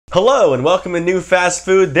Hello and welcome to New Fast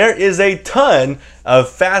Food. There is a ton of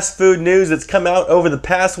fast food news that's come out over the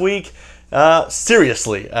past week.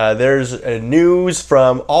 Seriously, there's news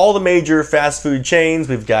from all the major fast food chains.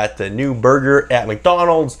 We've got the new burger at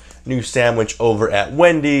McDonald's, new sandwich over at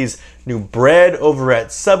Wendy's, new bread over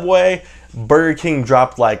at Subway. Burger King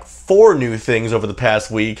dropped like 4 new things over the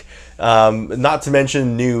past week. Not to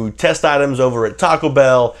mention new test items over at Taco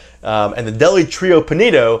Bell, and the Deli Trio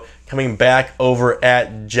Panito coming back over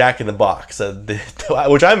at Jack in the Box,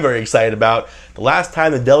 which I'm very excited about. The last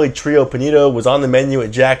time the Deli Trio Panito was on the menu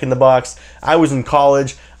at Jack in the Box, I was in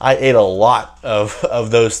college. I ate a lot of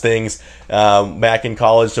those things back in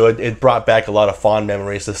college, so it brought back a lot of fond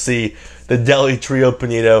memories to see the Deli Trio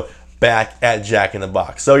Panito back at Jack in the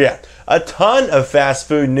Box. So yeah, a ton of fast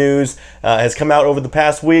food news has come out over the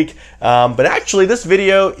past week, but actually this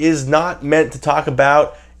video is not meant to talk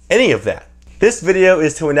about any of that. This video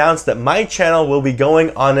is to announce that my channel will be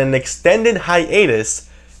going on an extended hiatus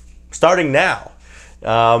starting now.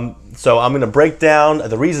 So I'm going to break down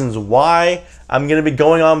the reasons why I'm going to be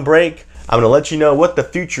going on break. I'm going to let you know what the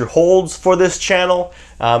future holds for this channel,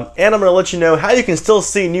 and I'm going to let you know how you can still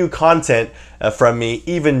see new content from me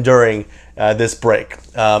even during this break.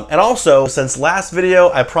 And also, since last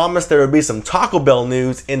video I promised there would be some Taco Bell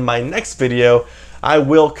news in my next video, I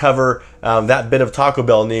will cover that bit of Taco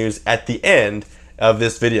Bell news at the end of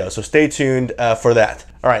this video, so stay tuned for that.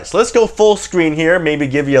 Alright, so let's go full screen here, maybe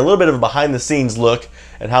give you a little bit of a behind the scenes look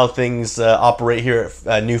at how things operate here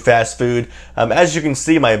at New Fast Food. As you can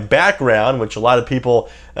see, my background, which a lot of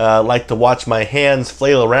people like to watch my hands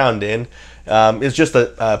flail around in, is just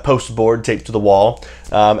a poster board taped to the wall.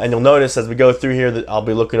 And you'll notice as we go through here that I'll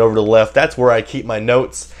be looking over to the left. That's where I keep my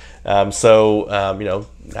notes. You know,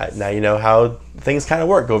 now you know how things kind of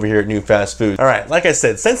work over here at New Fast Food. Alright, like I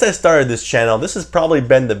said, since I started this channel, this has probably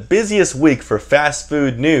been the busiest week for fast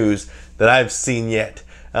food news that I've seen yet.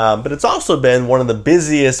 But it's also been one of the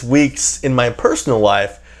busiest weeks in my personal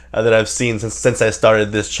life that I've seen since I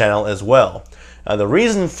started this channel as well. The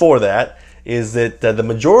reason for that is that the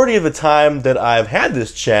majority of the time that I've had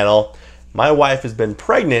this channel, my wife has been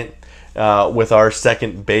pregnant with our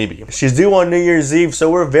second baby. She's due on New Year's Eve, so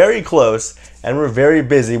we're very close and we're very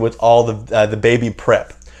busy with all the baby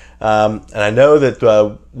prep. And I know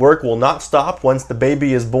that work will not stop once the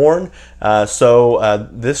baby is born, so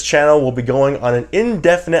this channel will be going on an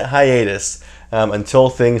indefinite hiatus until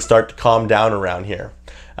things start to calm down around here.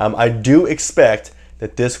 I do expect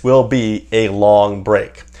that this will be a long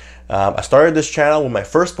break. I started this channel when my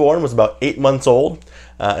firstborn was about 8 months old,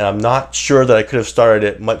 and I'm not sure that I could have started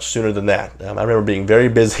it much sooner than that. I remember being very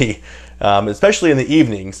busy, especially in the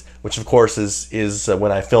evenings, which of course is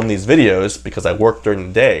when I film these videos because I work during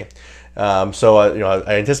the day. So you know,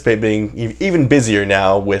 I anticipate being even busier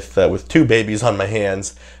now with 2 babies on my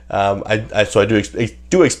hands. So I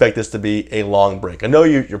do expect this to be a long break. I know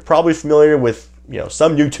you're probably familiar with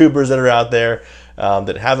some YouTubers that are out there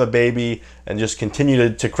that have a baby and just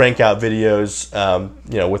continue to crank out videos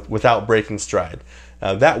without breaking stride.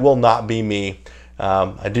 That will not be me.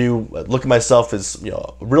 I do look at myself as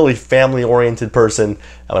a really family-oriented person,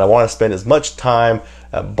 and I want to spend as much time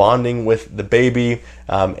bonding with the baby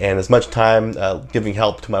and as much time giving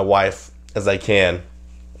help to my wife as I can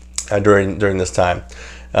during this time.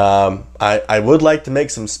 I would like to make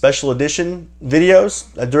some special edition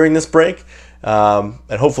videos during this break, and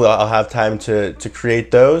hopefully I'll have time to create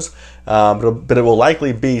those, but it will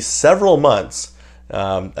likely be several months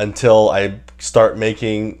until I start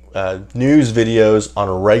making news videos on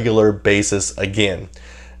a regular basis again.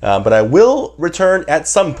 But I will return at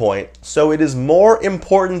some point, so it is more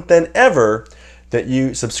important than ever that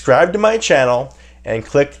you subscribe to my channel and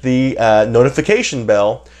click the notification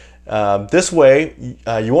bell. This way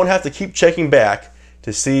you won't have to keep checking back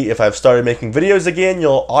to see if I've started making videos again.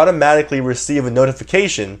 You'll automatically receive a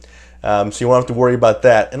notification, so you won't have to worry about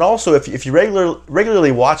that. And also, if you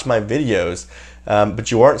regularly watch my videos, but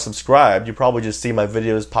you aren't subscribed, you probably just see my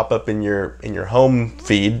videos pop up in your home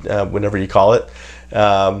feed, whatever you call it.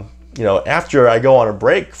 After I go on a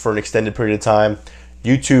break for an extended period of time,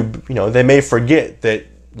 YouTube, they may forget that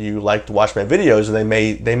you like to watch my videos, and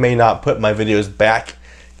they may not put my videos back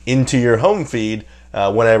into your home feed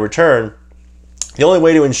when I return. The only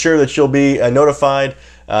way to ensure that you'll be notified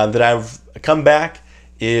that I've come back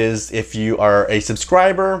is if you are a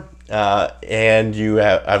subscriber and you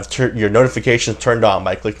have your notifications turned on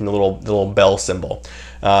by clicking the little bell symbol.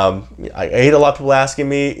 I hate a lot of people asking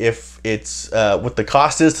me if it's what the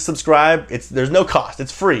cost is to subscribe. There's no cost.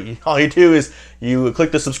 It's free. All you do is you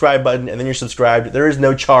click the subscribe button and then you're subscribed. There is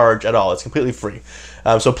no charge at all. It's completely free.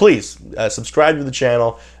 So please subscribe to the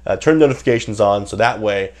channel, turn notifications on, so that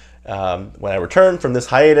way when I return from this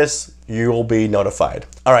hiatus, you will be notified.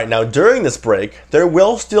 All right, now during this break, there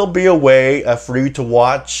will still be a way for you to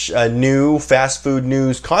watch new fast food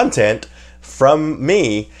news content from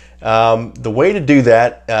me. The way to do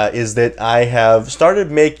that is that I have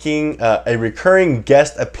started making a recurring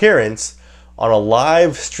guest appearance on a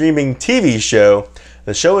live streaming TV show.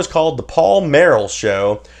 The show is called The Paul Merrill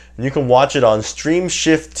Show, and you can watch it on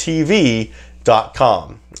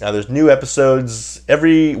StreamShiftTV.com. Now, there's new episodes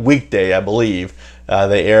every weekday, I believe.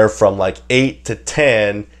 They air from like 8 to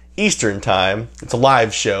 10 Eastern time. It's a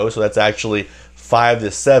live show, so that's actually 5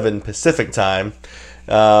 to 7 Pacific time.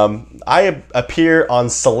 I appear on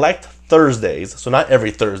select Thursdays, so not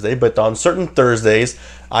every Thursday, but on certain Thursdays,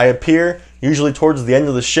 I appear usually towards the end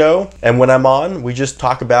of the show. And when I'm on, we just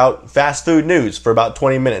talk about fast food news for about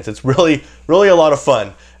 20 minutes. It's really a lot of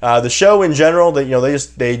fun. The show in general,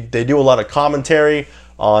 they do a lot of commentary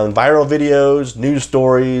on viral videos, news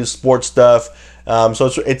stories, sports stuff. So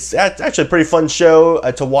it's actually a pretty fun show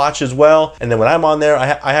to watch as well. And then when I'm on there,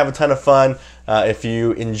 I have a ton of fun. If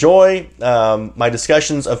you enjoy my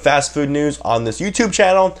discussions of fast food news on this YouTube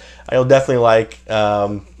channel, you'll definitely like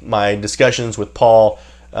my discussions with Paul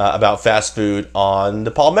about fast food on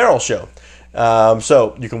the Paul Merrill Show.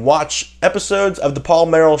 So you can watch episodes of the Paul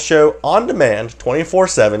Merrill Show on demand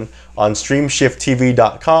 24/7 on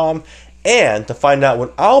StreamShiftTV.com. And to find out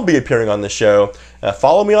when I'll be appearing on the show,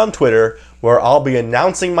 follow me on Twitter, where I'll be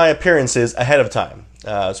announcing my appearances ahead of time.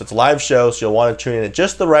 So it's a live show, so you'll want to tune in at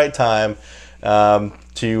just the right time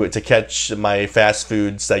to catch my fast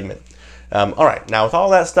food segment. All right, now with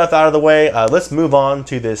all that stuff out of the way, let's move on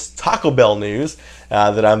to this Taco Bell news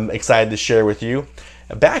that I'm excited to share with you.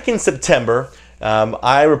 Back in September,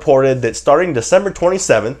 I reported that starting December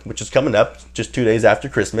 27th, which is coming up, just 2 days after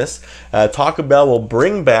Christmas, Taco Bell will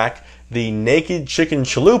bring back the Naked Chicken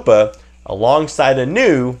Chalupa alongside a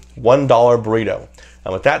new $1 burrito.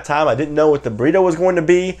 At that time, I didn't know what the burrito was going to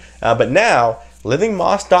be, but now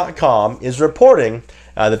LivingMoss.com is reporting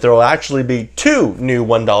that there will actually be 2 new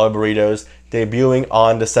 $1 burritos debuting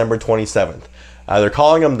on December 27th. They're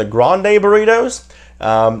calling them the Grande burritos.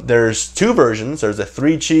 There's 2 versions. There's a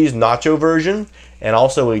 3-cheese nacho version and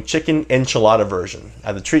also a chicken enchilada version.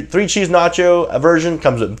 The 3-cheese nacho version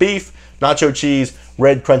comes with beef, nacho cheese,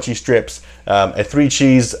 red crunchy strips, a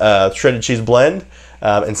 3-cheese shredded cheese blend,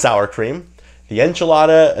 and sour cream. The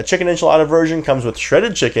chicken enchilada version comes with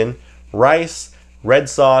shredded chicken, rice, red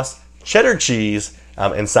sauce, cheddar cheese,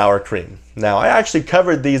 and sour cream. Now, I actually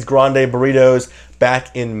covered these Grande burritos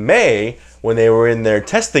back in May when they were in their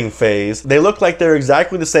testing phase. They look like they're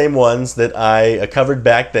exactly the same ones that I covered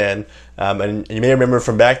back then. And you may remember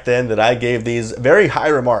from back then that I gave these very high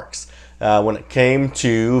remarks when it came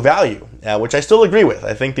to value, which I still agree with.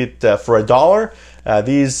 I think that for $1,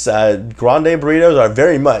 these Grande burritos are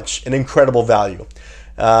very much an incredible value.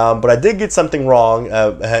 But I did get something wrong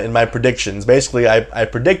in my predictions. Basically, I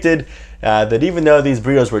predicted that even though these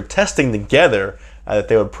burritos were testing together, that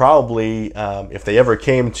they would probably, if they ever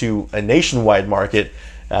came to a nationwide market,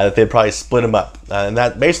 that they'd probably split them up. And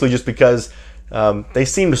that basically just because they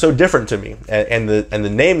seemed so different to me. And the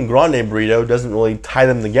name Grande burrito doesn't really tie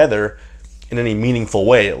them together in any meaningful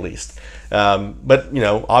way, at least. But,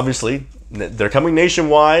 obviously, they're coming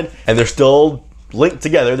nationwide, and they're still linked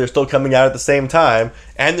together. They're still coming out at the same time,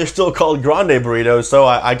 and they're still called Grande burritos, so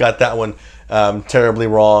I got that one terribly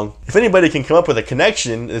wrong. If anybody can come up with a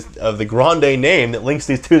connection of the Grande name that links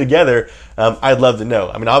these 2 together, I'd love to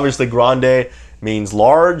know. I mean, obviously Grande means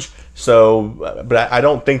large, but I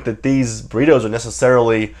don't think that these burritos are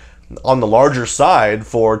necessarily on the larger side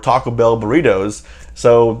for Taco Bell burritos.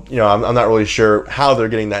 So, I'm not really sure how they're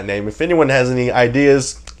getting that name. If anyone has any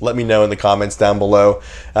ideas, let me know in the comments down below.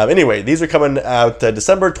 Anyway, these are coming out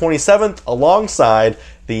December 27th alongside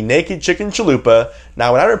the Naked Chicken Chalupa.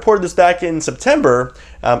 Now, when I reported this back in September,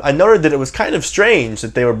 I noted that it was kind of strange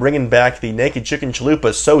that they were bringing back the Naked Chicken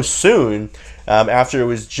Chalupa so soon after it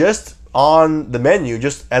was just on the menu,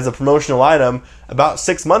 just as a promotional item about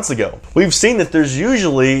 6 months ago. We've seen that there's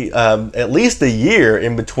usually at least a year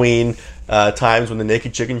in between times when the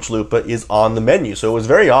Naked Chicken Chalupa is on the menu. So it was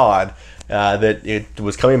very odd that it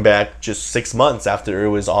was coming back just 6 months after it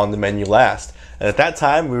was on the menu last. And at that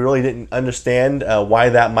time, we really didn't understand why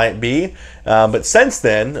that might be. But since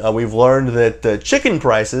then, we've learned that the chicken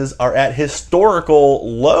prices are at historical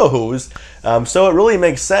lows. So it really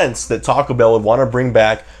makes sense that Taco Bell would want to bring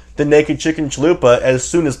back the naked chicken chalupa as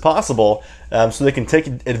soon as possible, so they can take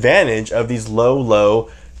advantage of these low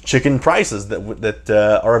chicken prices that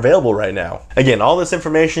are available right now. Again, all this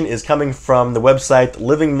information is coming from the website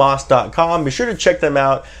livingmoss.com. Be sure to check them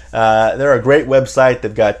out. They're a great website.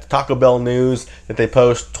 They've got Taco Bell news that they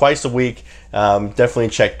post twice a week. Definitely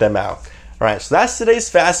check them out. All right, so that's today's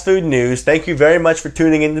fast food news. Thank you very much for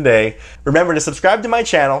tuning in today. Remember to subscribe to my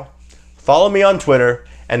channel, follow me on Twitter,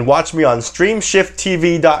 and watch me on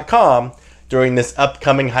StreamShiftTV.com during this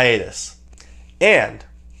upcoming hiatus. And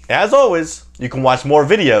as always, you can watch more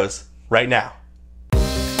videos right now.